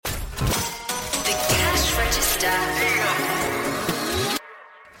Register.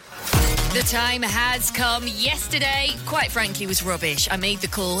 The time has come. Yesterday, quite frankly, was rubbish. I made the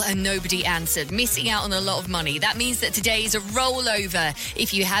call and nobody answered, missing out on a lot of money. That means that today is a rollover.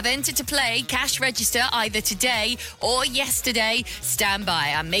 If you have entered to play Cash Register either today or yesterday, stand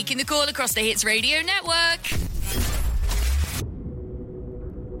by. I'm making the call across the Hits Radio Network.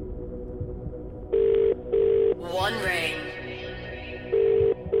 One ring.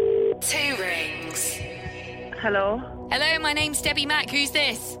 Two rings. Hello? Hello, my name's Debbie Mack. Who's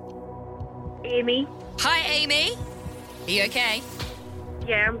this? Amy? Hi, Amy. Are you okay?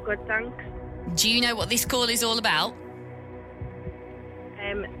 Yeah, I'm good, thanks. Do you know what this call is all about?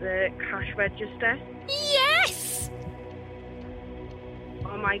 The cash register. Yes!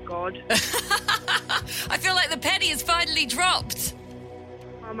 Oh my god. I feel like the penny has finally dropped.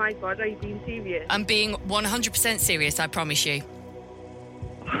 Oh my god, are you being serious? I'm being 100% serious, I promise you.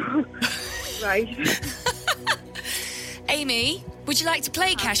 Right. Amy, would you like to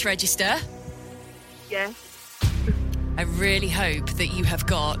play Cash Register? Yeah. I really hope that you have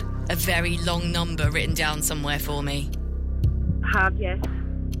got a very long number written down somewhere for me. I have, yes.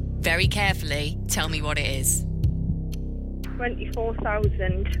 Very carefully, tell me what it is.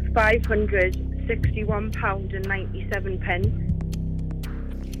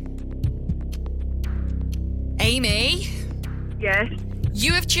 £24,561.97. Amy? Yes.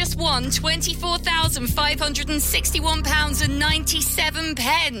 You have just won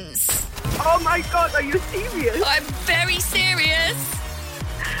 £24,561.97. Oh my god, are you serious? I'm very serious.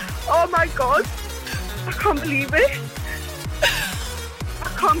 Oh my god. I can't believe it. I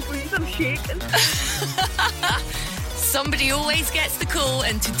can't breathe, I'm shaking. Somebody always gets the call,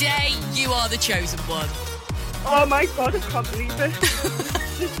 and today you are the chosen one. Oh my god, I can't believe it.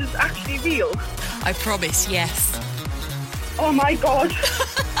 This is actually real. I promise, yes. Oh my god.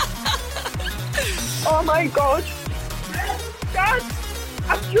 Oh my god. Dad,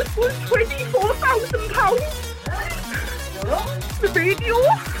 I've just won £24,000. The radio?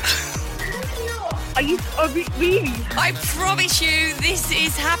 Are you really? I promise you this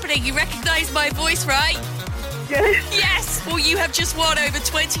is happening. You recognise my voice, right? Yes. Yes. Well, you have just won over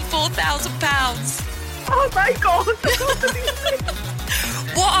 £24,000. Oh my god. I can't believe it.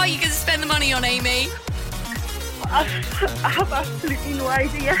 What are you going to spend the money on, Amy? I have absolutely no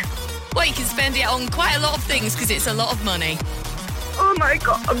idea. Well, you can spend it on quite a lot of things because it's a lot of money. Oh my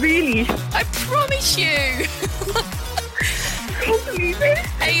god, really? I promise you. I can't believe it.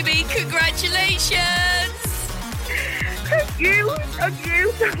 Amy, congratulations. Thank you. Thank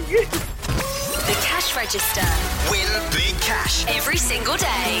you. Thank you. The Cash Register. Win big cash Every single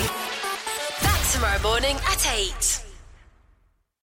day. Back tomorrow morning at 8.